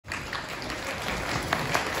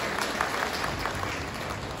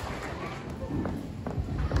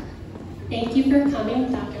Thank you for coming,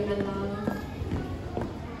 Dr. Mandala.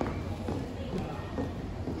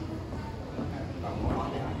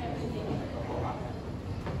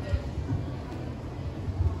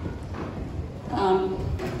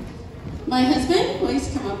 My husband, please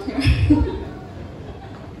come up here.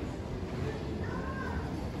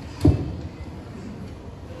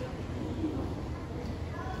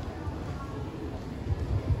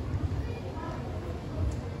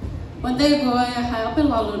 One day ago, I have a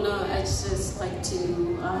Luna. I just like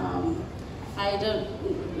to, I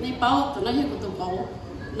don't, they bought the night with the bowl,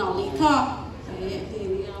 not the top,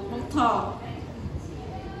 the top.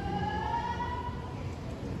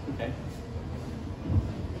 Okay.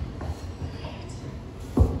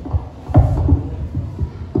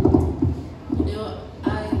 You know,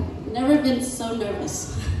 I've never been so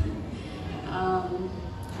nervous.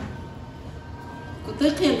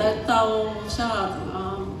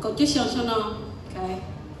 Okay,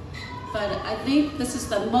 but I think this is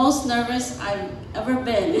the most nervous I've ever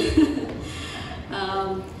been.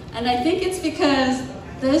 And I think it's because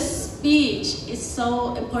this speech is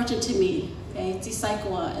so important to me. Okay,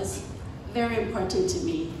 Txog is very important to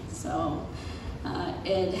me. So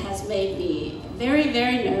it has made me very,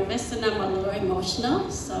 very nervous, and I'm a little emotional.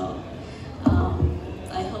 So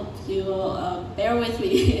I hope you will bear with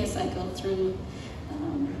me as I go through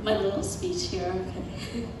my little speech here.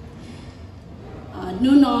 Okay.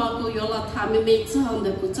 Nuno Guyola Tamimate on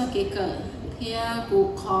the Butakeka. Here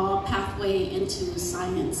we call pathway into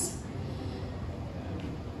science.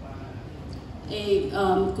 A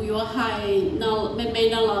Guyohai no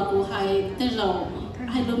Menala Guhai Telo.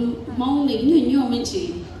 I don't moaning you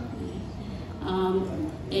mention.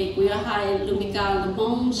 A Guyohai Lumiga, the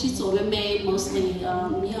mom she's over made mostly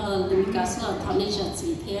Lumigasla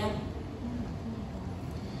Tanisha here.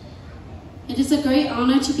 It is a great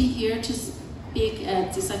honor to be here to speak at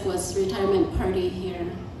Txog's retirement party here.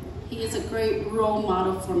 He is a great role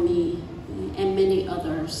model for me and many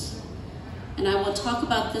others. And I will talk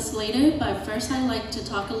about this later, but first I'd like to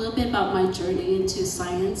talk a little bit about my journey into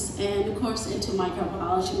science and of course into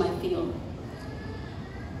microbiology, my field.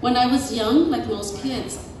 When I was young, like most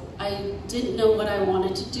kids, I didn't know what I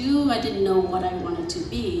wanted to do. I didn't know what I wanted to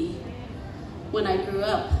be. When I grew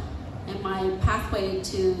up, and my pathway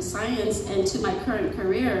to science and to my current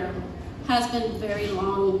career has been very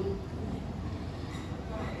long.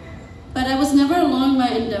 But I was never alone in my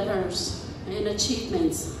endeavors and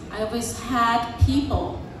achievements. I always had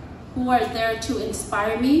people who are there to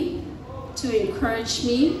inspire me, to encourage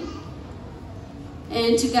me,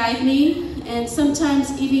 and to guide me, and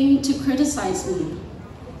sometimes even to criticize me.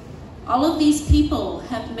 All of these people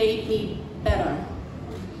have made me better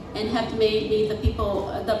and have made me the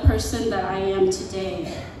person that I am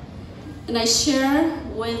today. And I share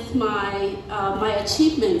with my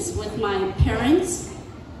achievements with my parents,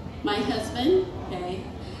 my husband, okay,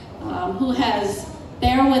 who has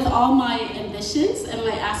bear with all my ambitions and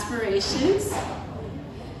my aspirations.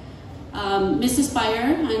 Mrs.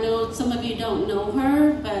 Beyer, I know some of you don't know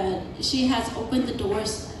her, but she has opened the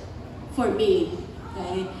doors for me,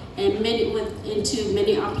 okay, and into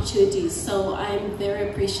many opportunities. So I'm very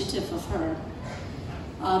appreciative of her.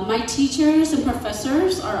 My teachers and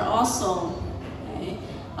professors are also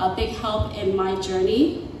a big help in my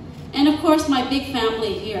journey. And of course, my big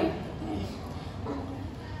family here.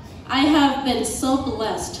 I have been so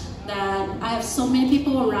blessed that I have so many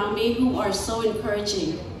people around me who are so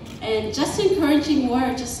encouraging. And just encouraging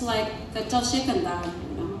word, just like the Txoj, you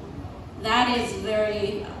know, that is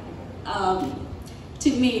very, to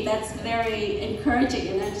me, that's very encouraging.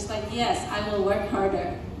 And I'm just like, yes, I will work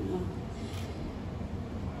harder. You know.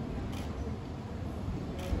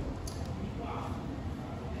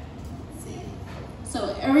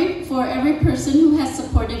 So for every person who has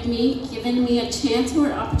supported me, given me a chance or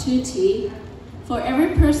opportunity, for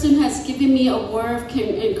every person who has given me a word of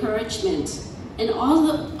encouragement, and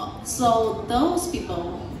also those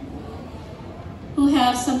people who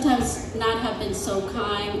have sometimes not have been so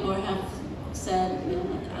kind or have said, you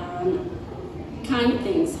know, kind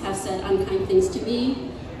things, have said unkind things to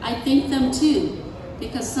me, I thank them too,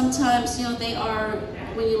 because sometimes, you know, they are,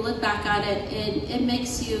 when you look back at it, it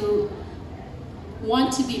makes you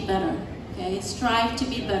want to be better, okay? Strive to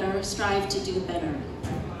be better, strive to do better.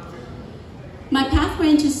 My pathway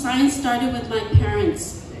into science started with my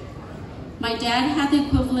parents. My dad had the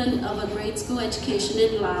equivalent of a grade school education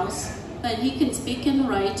in Laos, but he can speak and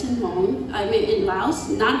write in Hmong, in Laos,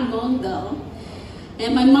 not Hmong though.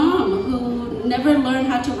 And my mom, who never learned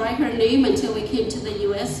how to write her name until we came to the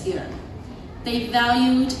US here. They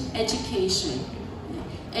valued education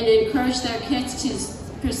and encouraged their kids to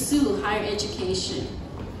pursue higher education.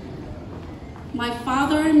 My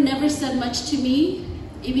father never said much to me,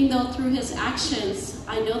 even though through his actions,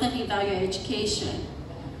 I know that he valued education.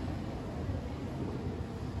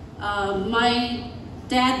 My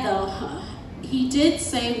dad, though, he did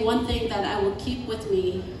say one thing that I will keep with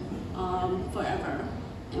me forever.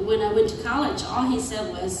 And when I went to college, all he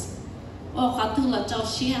said was, "Oh,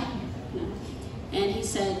 Qhia." And he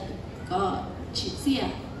said, "God,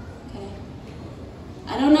 Qhia." Okay.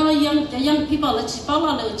 I don't know the young people, but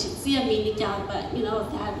you know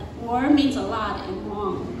that word means a lot in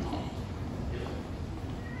Hmong. Okay.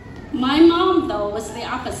 My mom, though, was the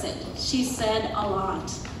opposite. She said a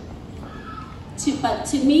lot. But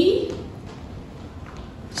to me,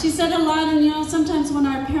 she said a lot, and you know, sometimes when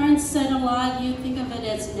our parents said a lot, you think of it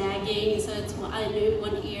as nagging, so it's I knew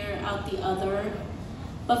one ear out the other.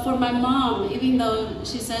 But for my mom, even though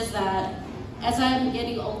she says that, as I'm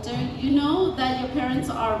getting older, you know that your parents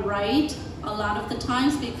are right a lot of the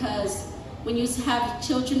times, because when you have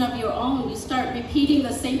children of your own, you start repeating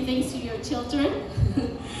the same things to your children.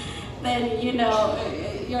 Then, you know,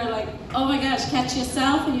 you're like, oh my gosh, catch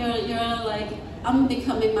yourself, and you're like, I'm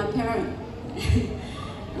becoming my parent.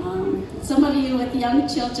 Some of you with young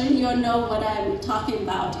children, you'll know what I'm talking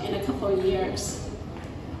about in a couple of years.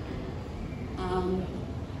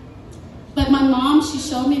 But my mom, she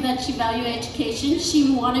showed me that she valued education.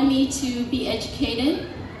 She wanted me to be educated.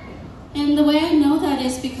 And the way I know that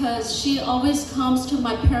is because she always comes to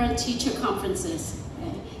my parent-teacher conferences.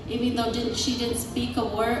 Okay? Even though she didn't speak a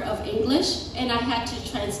word of English, and I had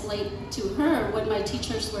to translate to her what my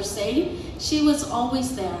teachers were saying, she was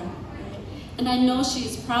always there. And I know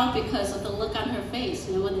she's proud because of the look on her face,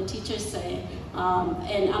 you know, when the teachers say,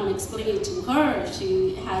 and I'm explaining to her,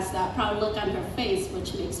 she has that proud look on her face,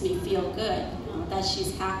 which makes me feel good, you know, that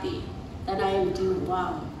she's happy, that I am doing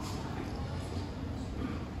well.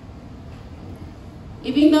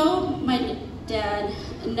 Even though my dad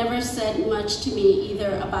never said much to me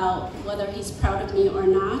either about whether he's proud of me or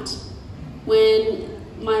not, when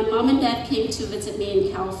my mom and dad came to visit me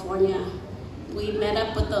in California, we met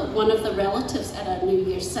up with one of the relatives at a New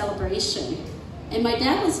Year's celebration. And my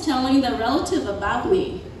dad was telling the relative about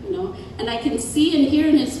me, you know, and I can see and hear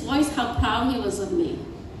in his voice how proud he was of me.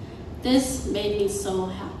 This made me so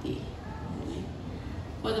happy.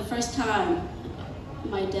 For the first time,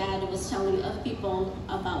 my dad was telling other people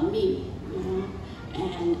about me, you know,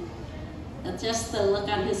 and just the look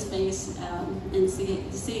on his face and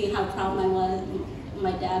seeing how proud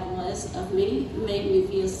my dad was of me made me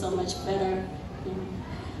feel so much better.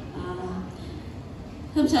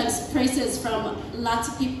 Sometimes praises from lots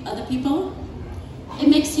of other people, it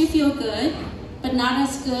makes you feel good, but not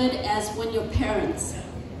as good as when your parents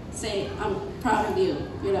say, "I'm proud of you,"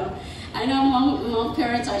 you know. I know Hmong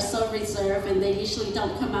parents are so reserved, and they usually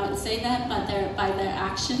don't come out and say that, but by their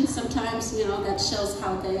actions, sometimes, you know, that shows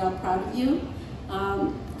how they are proud of you.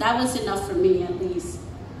 That was enough for me, at least.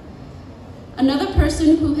 Another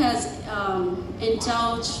person who has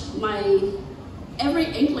indulged my every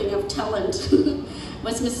inkling of talent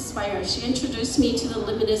was Mrs. Fire. She introduced me to the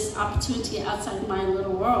limitless opportunity outside my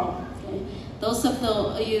little world. Okay? Those of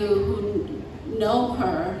you who know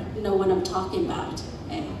her know what I'm talking about.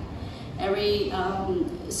 Okay? Every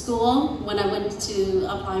school, when I went to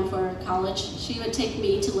applying for college, she would take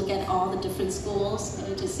me to look at all the different schools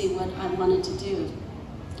to see what I wanted to do.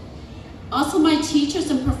 Also, my teachers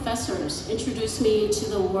and professors introduced me to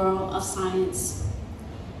the world of science.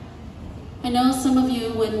 I know some of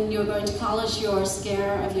you, when you're going to college, you're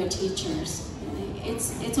scared of your teachers.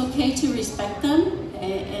 It's okay to respect them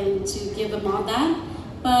and to give them all that,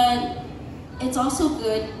 but it's also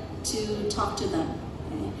good to talk to them.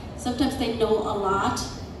 Sometimes they know a lot,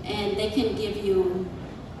 and they can give you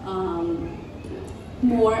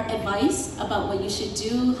more advice about what you should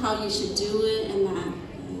do, how you should do it, and that.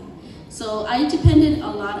 So I depended a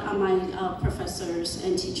lot on my professors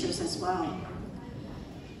and teachers as well.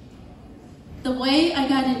 The way I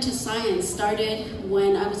got into science started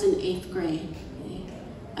when I was in 8th grade.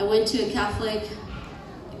 I went to a Catholic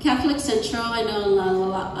Central. I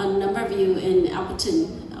know a number of you in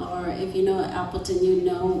Appleton, or if you know Appleton, you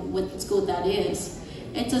know what school that is.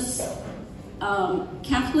 It's a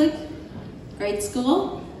Catholic grade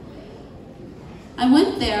school. I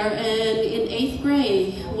went there, and in 8th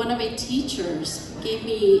grade, one of my teachers gave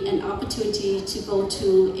me an opportunity to go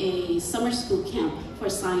to a summer school camp for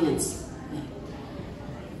science.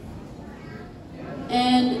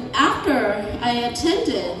 And after I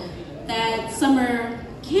attended that summer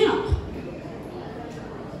camp,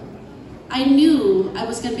 I knew I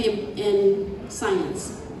was going to be in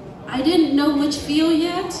science. I didn't know which field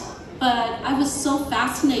yet, but I was so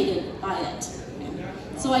fascinated by it.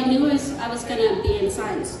 So I knew I was gonna be in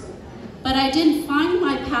science. But I didn't find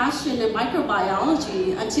my passion in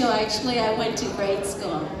microbiology until actually I went to grade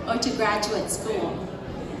school, or to graduate school.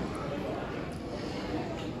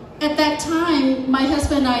 At that time, my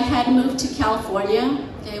husband and I had moved to California.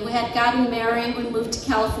 Okay, we had gotten married, we moved to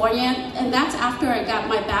California, and that's after I got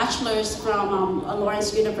my bachelor's from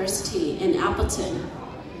Lawrence University in Appleton.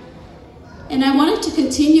 And I wanted to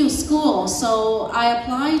continue school, so I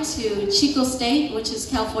applied to Chico State, which is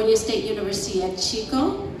California State University at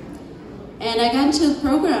Chico. And I got into the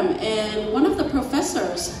program, and one of the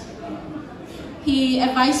professors, he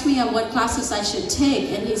advised me on what classes I should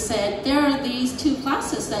take, and he said, there are these 2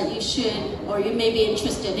 classes that you should, or you may be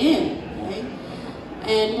interested in, okay?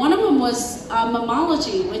 And one of them was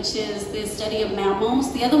mammalogy, which is the study of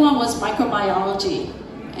mammals. The other one was microbiology.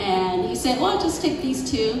 And he said, well, just take these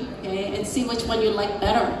 2, okay, and see which one you like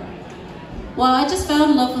better. Well, I just fell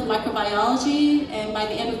in love with microbiology, and by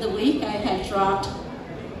the end of the week, I had dropped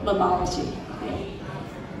mammalogy. Okay?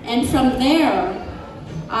 And from there,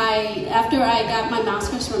 after I got my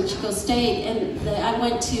master's from Chico State, and I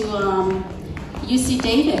went to UC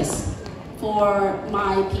Davis for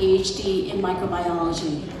my PhD in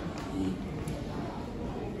microbiology.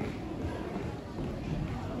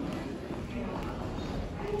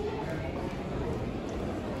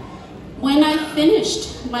 When I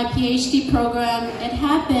finished my PhD program, it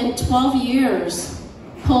had been 12 years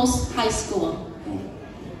post high school.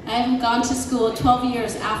 I haven't gone to school 12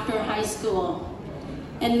 years after high school.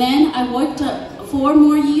 And then I worked 4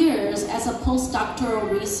 more years as a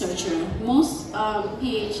postdoctoral researcher. Most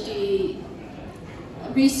PhD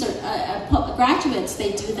research graduates,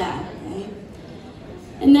 they do that. Okay?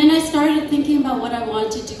 And then I started thinking about what I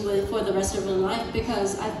wanted to do for the rest of my life,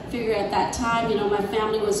 because I figured at that time, you know, my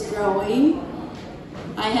family was growing.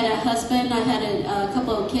 I had a husband, I had a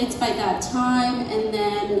couple of kids by that time, and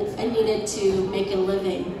then I needed to make a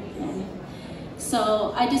living. Okay?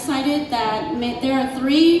 So I decided that there are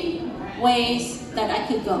 3 ways that I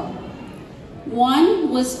could go.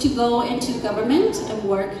 One was to go into government and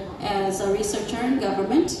work as a researcher in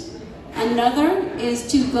government. Another is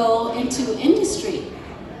to go into industry.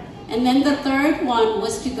 And then the third one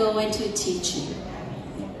was to go into teaching.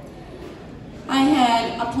 I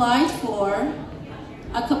had applied for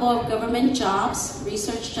a couple of government jobs,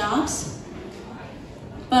 research jobs,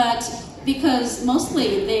 but because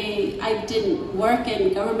mostly I didn't work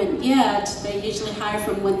in government yet, they usually hire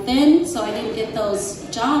from within, so I didn't get those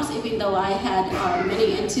jobs even though I had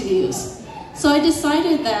many interviews. So I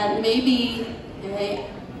decided that maybe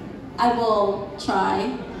I will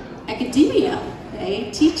try academia,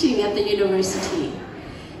 teaching at the university.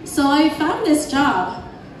 So I found this job,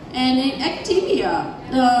 and in academia,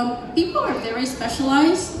 people are very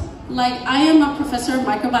specialized. Like, I am a professor of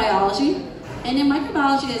microbiology, and in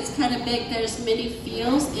microbiology it's kind of big. There's many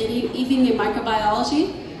fields, even in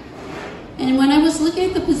microbiology. And when I was looking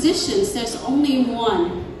at the positions, there's only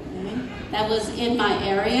one that was in my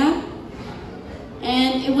area.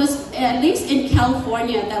 And it was, at least in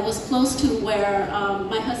California, that was close to where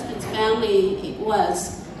my husband's family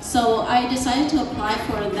was. So I decided to apply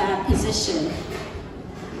for that position.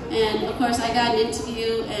 And of course, I got an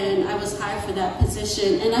interview and I was hired for that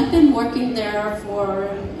position. And I've been working there for,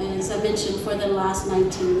 as I mentioned, for the last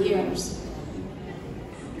 19 years.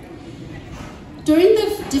 During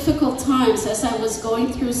the difficult times as I was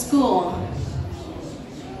going through school,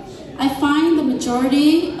 I find the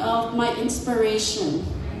majority of my inspiration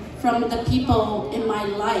from the people in my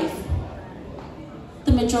life,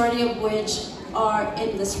 the majority of which are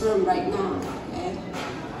in this room right now. Okay?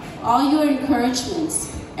 All your encouragements,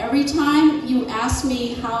 every time you ask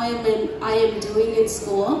me how I am doing in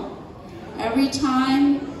school, every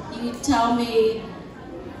time you tell me,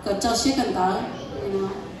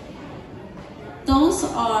 those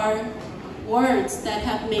are words that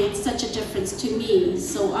have made such a difference to me,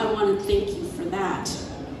 so I want to thank you for that.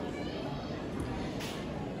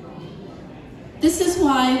 This is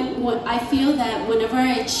why I feel that whenever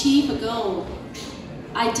I achieve a goal,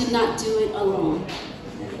 I did not do it alone.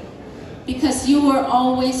 Because you were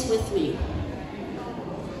always with me.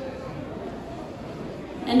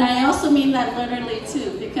 And I also mean that literally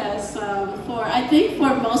too, because I think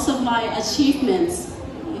for most of my achievements,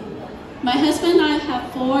 my husband and I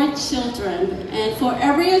have 4 children, and for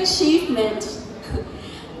every achievement,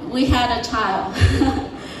 we had a child.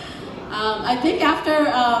 I think after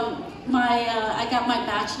I got my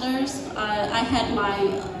bachelor's, I had my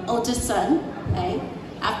oldest son. Okay?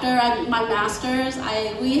 After my master's,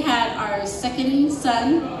 we had our second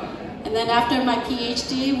son, and then after my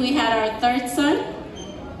PhD, we had our third son.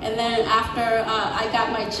 And then after I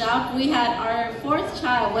got my job, we had our fourth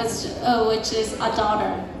child, which is a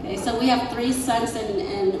daughter. Okay, so we have 3 sons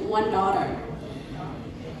and 1 daughter.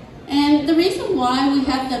 And the reason why we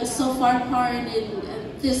have them so far apart in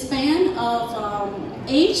the span of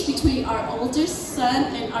age between our oldest son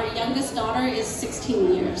and our youngest daughter is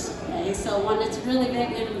 16 years. Okay, so one is really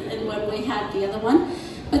big and when we had the other one.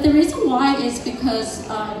 But the reason why is because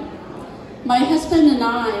my husband and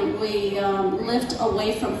I, we lived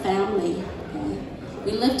away from family. Okay?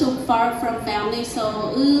 We lived far from family,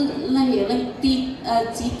 so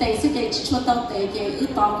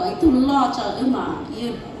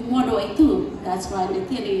that's why I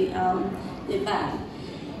did that.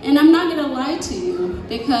 And I'm not gonna lie to you,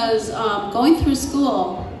 because going through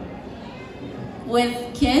school with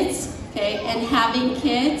kids, okay, and having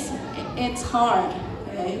kids, it's hard,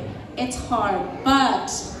 okay? It's hard, but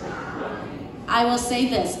I will say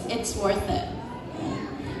this, it's worth it. Okay?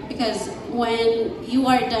 Because when you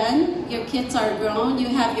are done, your kids are grown, you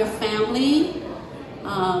have your family,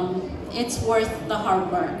 it's worth the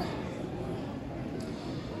hard work.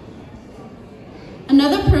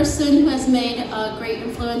 Another person who has made a great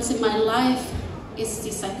influence in my life is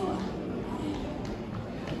Qhia.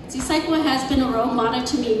 Qhia has been a role model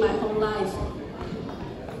to me my whole life.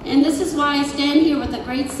 And this is why I stand here with a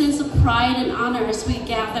great sense of pride and honor as we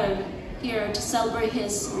gather here to celebrate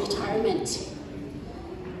his retirement.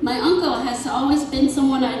 My uncle has always been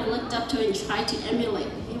someone I looked up to and tried to emulate.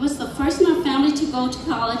 He was the first in our family to go to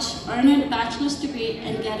college, earn a bachelor's degree,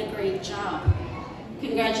 and get a great job.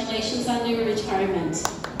 Congratulations on your retirement.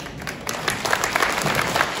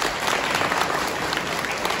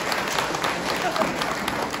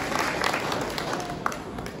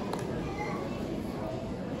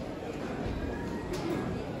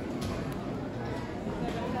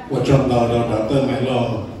 我trong đầu đã tới mấy lò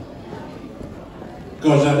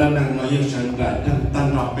có gia đình năng nói yêu chân đại thân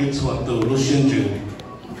tan học bên suốt từ lúc sinh trưởng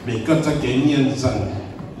bị các gia kiến nhân rằng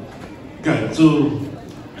cẩn du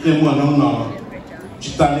thêm một năm nọ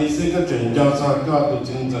chỉ ta đi sẽ các chuyện cho sao có từ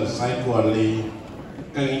chính giờ sai quản lý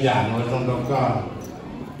cái nhà nói trong đó có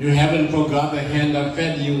you haven't forgot the hand that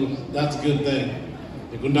fed you, that's a good thing.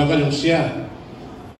 You couldn't have